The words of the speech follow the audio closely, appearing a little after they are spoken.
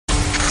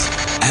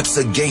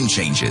Absa Game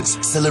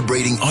Changers,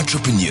 celebrating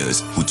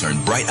entrepreneurs who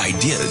turn bright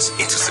ideas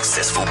into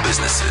successful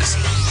businesses.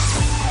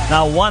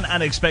 Now, one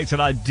unexpected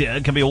idea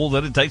can be all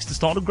that it takes to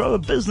start or grow a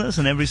business,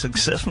 and every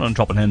successful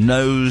entrepreneur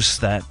knows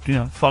that,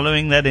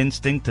 following that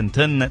instinct and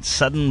turning that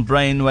sudden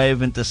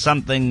brainwave into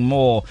something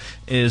more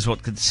is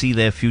what could see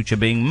their future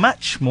being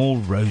much more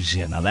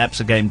rosier. Now, the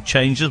Absa Game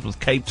Changers with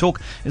Cape Talk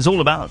is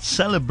all about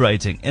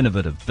celebrating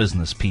innovative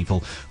business people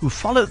who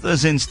follow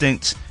those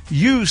instincts,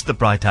 use the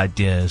bright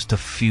ideas to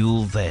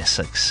fuel their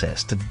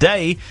success.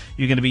 Today,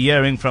 you're going to be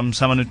hearing from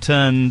someone who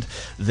turned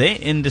their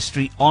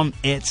industry on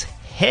its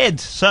head.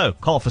 So,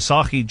 Carl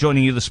Visagie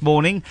joining you this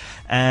morning,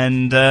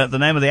 and the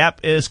name of the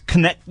app is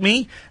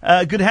KnextMe.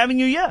 Good having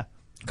you here.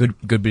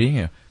 Good being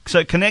here.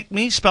 So,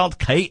 KnextMe, spelled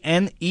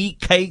KnektMe.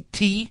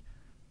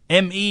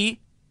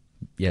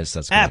 Yes,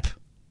 that's app. correct.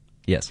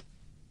 Yes.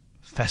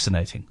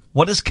 Fascinating.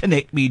 What does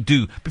KnextMe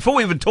do? Before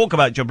we even talk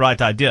about your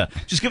bright idea,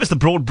 just give us the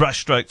broad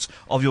brushstrokes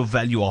of your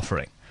value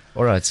offering.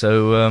 All right,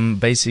 so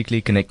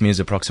basically KnextMe is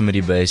a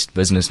proximity-based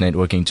business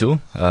networking tool.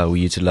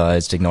 We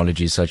utilize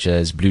technologies such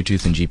as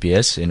Bluetooth and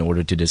GPS in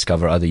order to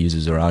discover other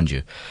users around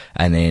you,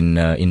 and then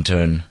in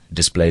turn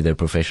display their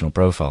professional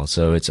profile.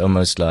 So it's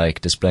almost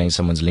like displaying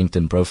someone's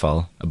LinkedIn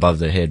profile above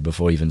their head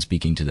before even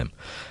speaking to them.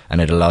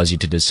 And it allows you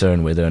to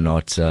discern whether or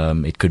not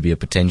it could be a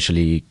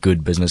potentially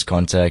good business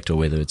contact or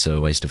whether it's a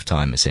waste of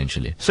time,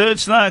 essentially. So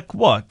it's like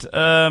what?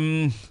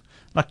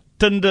 Like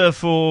Tinder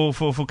for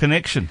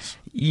connections?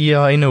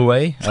 Yeah, in a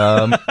way.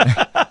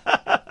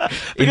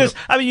 Because,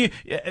 I'm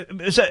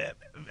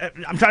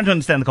trying to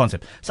understand the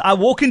concept. So I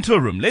walk into a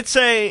room. Let's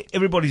say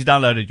everybody's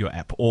downloaded your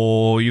app,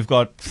 or you've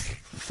got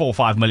 4 or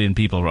 5 million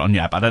people on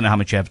your app. I don't know how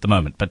much you have at the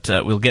moment, but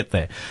we'll get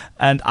there.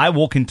 And I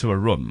walk into a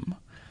room.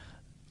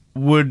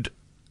 Would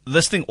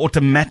this thing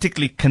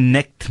automatically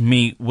connect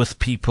me with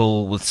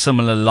people with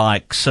similar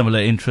likes, similar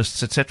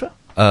interests, etc.?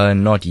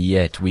 Not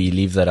yet. We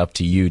leave that up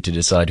to you to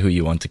decide who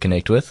you want to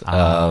connect with.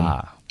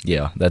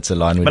 Yeah, that's a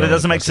line. But it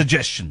doesn't make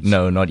suggestions?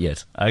 No, not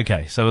yet.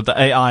 Okay, so the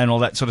AI and all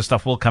that sort of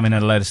stuff will come in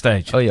at a later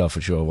stage? Oh, yeah,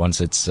 for sure.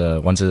 Once it's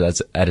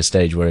at a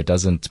stage where it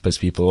doesn't piss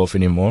people off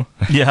anymore.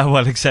 Yeah,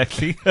 well,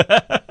 exactly.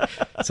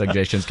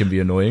 Suggestions can be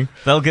annoying.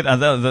 They'll get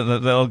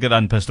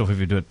unpissed off if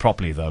you do it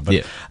properly, though. But,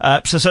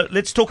 yeah. So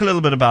let's talk a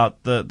little bit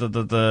about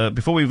the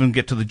before we even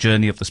get to the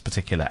journey of this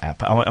particular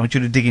app. I want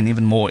you to dig in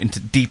even more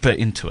deeper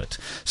into it.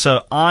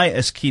 So I,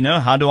 as Kieno,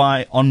 how do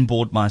I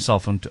onboard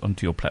myself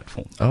onto your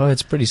platform? Oh,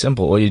 it's pretty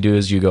simple. All you do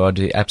is you go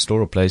to the App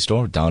Store or Play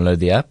Store, download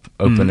the app,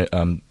 open it,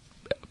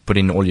 put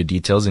in all your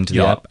details into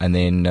the app, and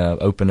then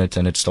open it,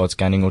 and it starts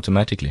scanning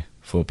automatically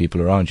for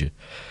people around you.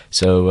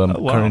 So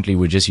currently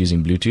we're just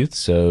using Bluetooth.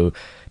 So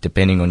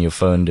depending on your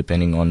phone,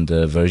 depending on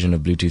the version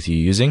of Bluetooth you're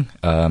using,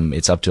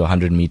 it's up to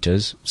 100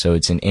 meters. So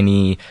it's in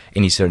any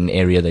certain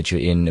area that you're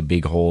in, a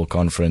big hall,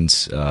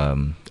 conference,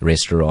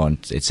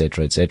 restaurant,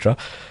 etc., etc.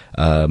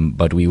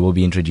 But we will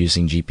be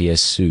introducing GPS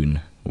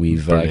soon.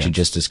 We've actually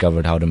just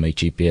discovered how to make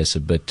GPS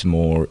a bit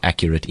more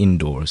accurate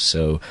indoors.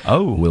 So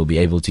we'll be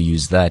able to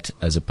use that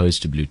as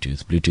opposed to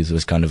Bluetooth. Bluetooth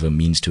was kind of a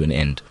means to an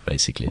end,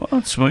 basically. Well,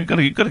 that's well, you've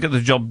got to get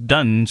the job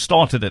done,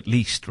 started at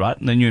least, right?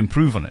 And then you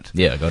improve on it.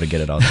 Yeah, got to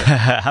get it out there.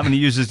 How many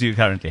users do you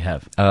currently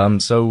have?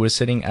 So we're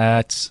sitting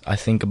at, I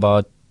think,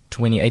 about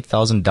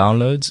 28,000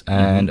 downloads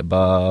and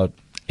about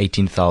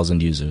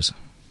 18,000 users.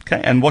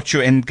 Okay, and what's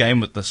your end game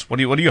with this? What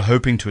are you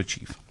hoping to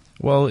achieve?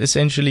 Well,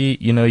 essentially,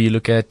 you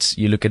look at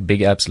big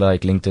apps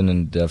like LinkedIn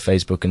and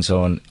Facebook and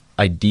so on.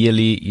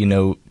 Ideally,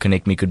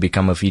 KnextMe could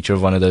become a feature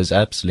of one of those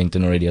apps.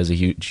 LinkedIn already has a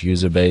huge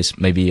user base.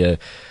 Maybe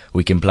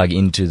we can plug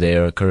into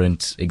their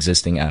current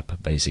existing app,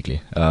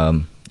 basically,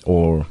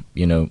 or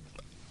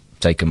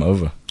take them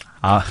over.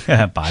 By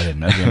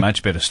then, that'd be a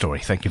much better story.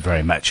 Thank you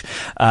very much.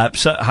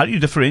 So how do you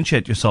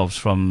differentiate yourselves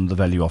from the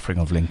value offering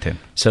of LinkedIn?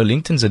 So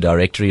LinkedIn's a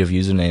directory of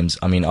usernames.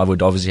 I mean, I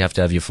would obviously have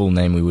to have your full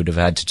name. We would have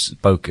had to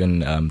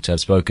have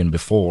spoken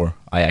before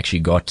I actually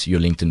got your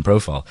LinkedIn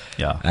profile.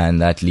 Yeah.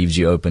 And that leaves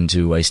you open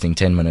to wasting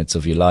 10 minutes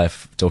of your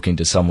life talking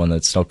to someone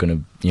that's not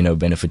going to,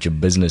 benefit your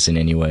business in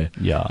any way.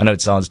 Yeah. I know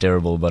it sounds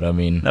terrible, but I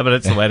mean. No, but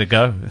it's the way to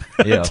go.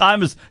 Yeah.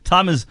 Time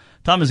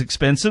is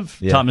expensive.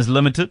 Yeah. Time is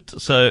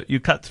limited. So you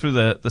cut through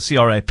the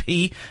CRAP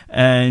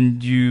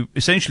and you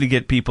essentially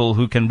get people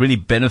who can really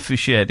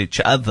beneficiate each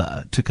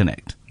other to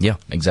connect. Yeah,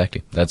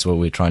 exactly. That's what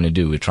we're trying to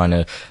do. We're trying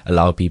to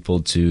allow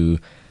people to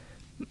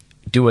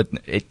do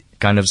it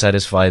kind of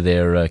satisfy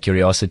their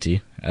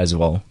curiosity as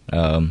well,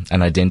 and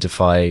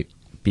identify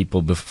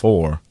people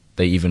before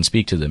they even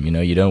speak to them.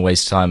 You don't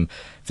waste time.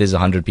 If there's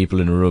 100 people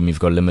in a room, you've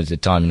got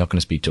limited time. You're not going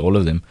to speak to all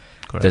of them.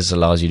 Correct. This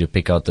allows you to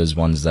pick out those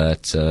ones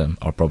that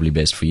are probably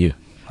best for you.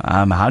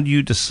 How do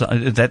you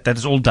decide that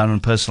is all done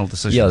on personal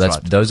decisions? Yeah,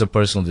 right? Those are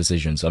personal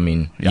decisions. I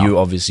mean, you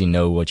obviously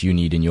know what you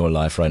need in your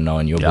life right now,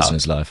 in your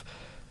business life.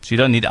 So you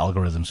don't need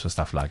algorithms for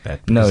stuff like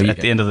that. No. At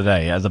the end of the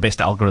day, the best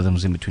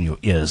algorithms in between your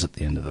ears at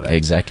the end of the day.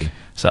 Exactly.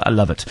 So I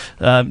love it.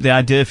 The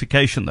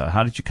ideification, though,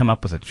 how did you come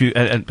up with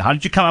it? How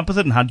did you come up with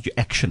it, and how did you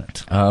action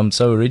it?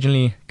 So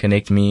originally,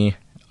 KnextMe,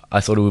 I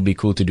thought it would be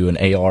cool to do an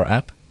AR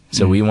app.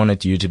 So we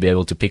wanted you to be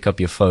able to pick up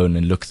your phone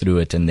and look through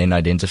it and then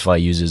identify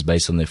users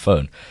based on their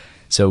phone.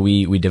 So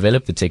we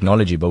developed the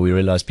technology, but we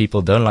realized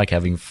people don't like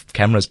having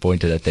cameras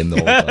pointed at them the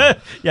whole time.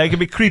 Yeah, it can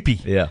be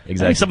creepy. Yeah, exactly.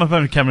 I think someone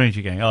phone a camera and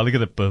you're going, oh, look at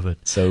that pervert.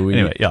 So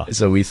Anyway,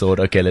 we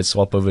thought, okay, let's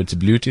swap over to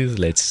Bluetooth.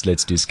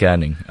 Let's do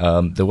scanning.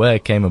 The way I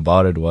came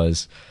about it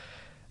was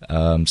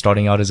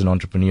starting out as an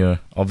entrepreneur.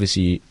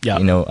 Obviously,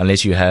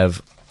 unless you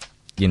have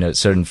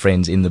certain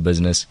friends in the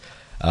business,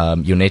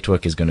 your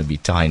network is going to be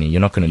tiny. You're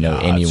not going to know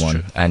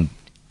anyone, and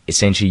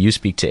essentially you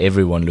speak to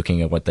everyone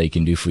looking at what they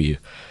can do for you.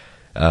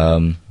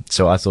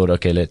 So I thought,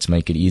 okay, let's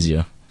make it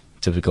easier.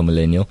 Typical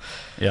millennial.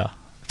 Yeah.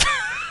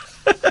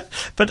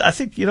 But I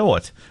think, you know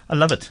what? I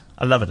love it.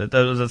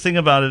 The thing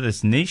about it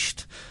is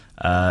niched.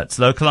 It's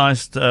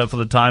localized for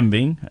the time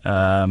being.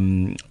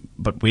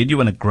 But where do you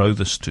want to grow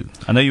this to?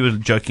 I know you were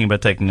joking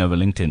about taking over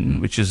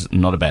LinkedIn, which is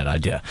not a bad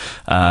idea.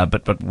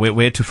 But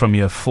where to from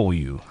here for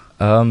you?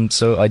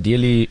 So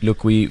ideally,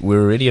 look, we're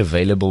already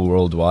available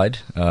worldwide.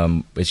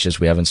 It's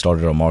just we haven't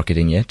started our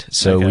marketing yet.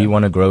 So we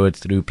want to grow it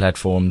through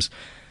platforms.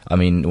 I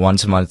mean,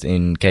 once a month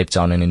in Cape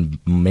Town and in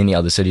many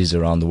other cities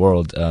around the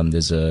world,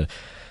 there's an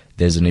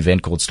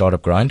event called Startup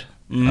Grind.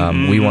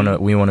 We want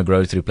to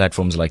grow through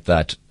platforms like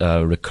that,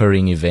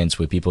 recurring events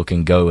where people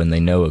can go and they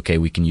know, okay,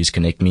 we can use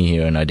KnextMe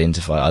here and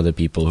identify other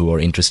people who are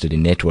interested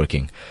in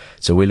networking.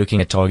 So we're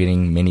looking at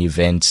targeting many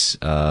events.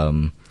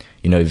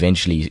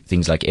 Eventually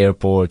things like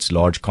airports,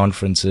 large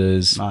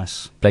conferences,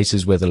 nice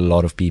places with a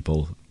lot of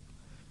people.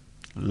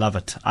 Love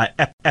it. I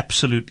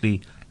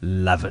absolutely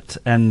love it.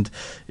 And,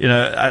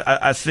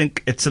 I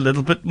think it's a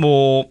little bit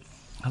more,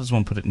 how does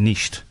one put it,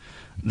 niched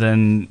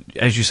than,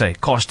 as you say,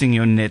 casting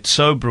your net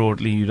so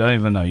broadly you don't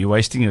even know. You're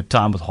wasting your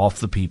time with half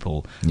the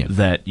people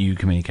that you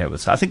communicate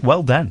with. So I think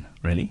well done,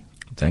 really.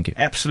 Thank you.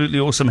 Absolutely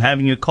awesome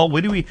having you, Carl.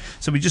 Where do we,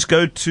 so we just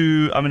go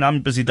to,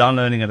 I'm busy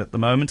downloading it at the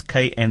moment,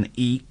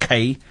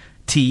 KnektMe,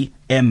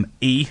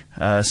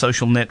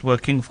 social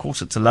networking. Of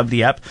course, it's a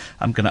lovely app.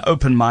 I'm going to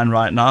open mine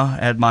right now,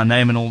 add my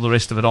name and all the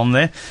rest of it on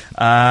there.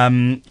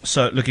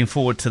 So looking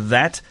forward to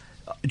that.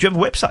 Do you have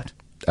a website?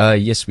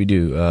 Yes, we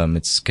do.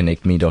 It's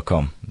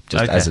KnektMe.com,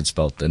 just as it's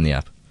spelled in the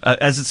app.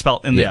 As it's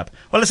spelled in the app.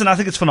 Well, listen, I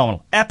think it's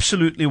phenomenal.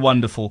 Absolutely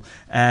wonderful.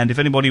 And if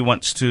anybody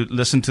wants to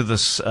listen to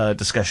this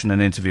discussion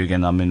and interview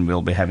again,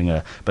 we'll be having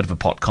a bit of a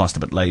podcast a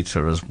bit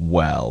later as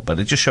well. But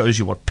it just shows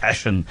you what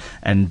passion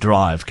and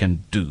drive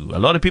can do. A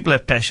lot of people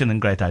have passion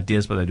and great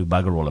ideas, but they do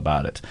bugger all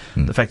about it.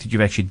 The fact that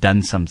you've actually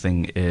done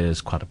something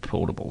is quite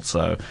applaudable.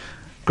 So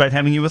great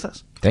having you with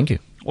us. Thank you.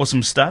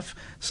 Awesome stuff.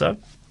 So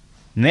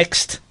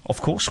next, of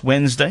course,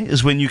 Wednesday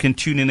is when you can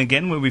tune in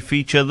again, where we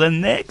feature the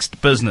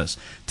next business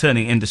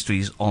turning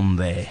industries on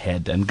their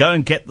head. And go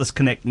and get this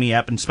KnextMe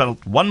app and spell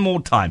it one more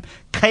time.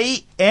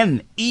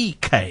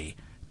 KnektMe.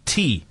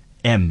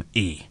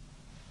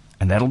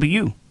 And that'll be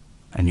you.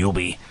 And you'll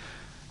be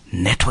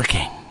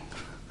networking.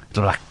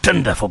 It'll be like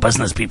Tinder for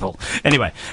business people. Anyway,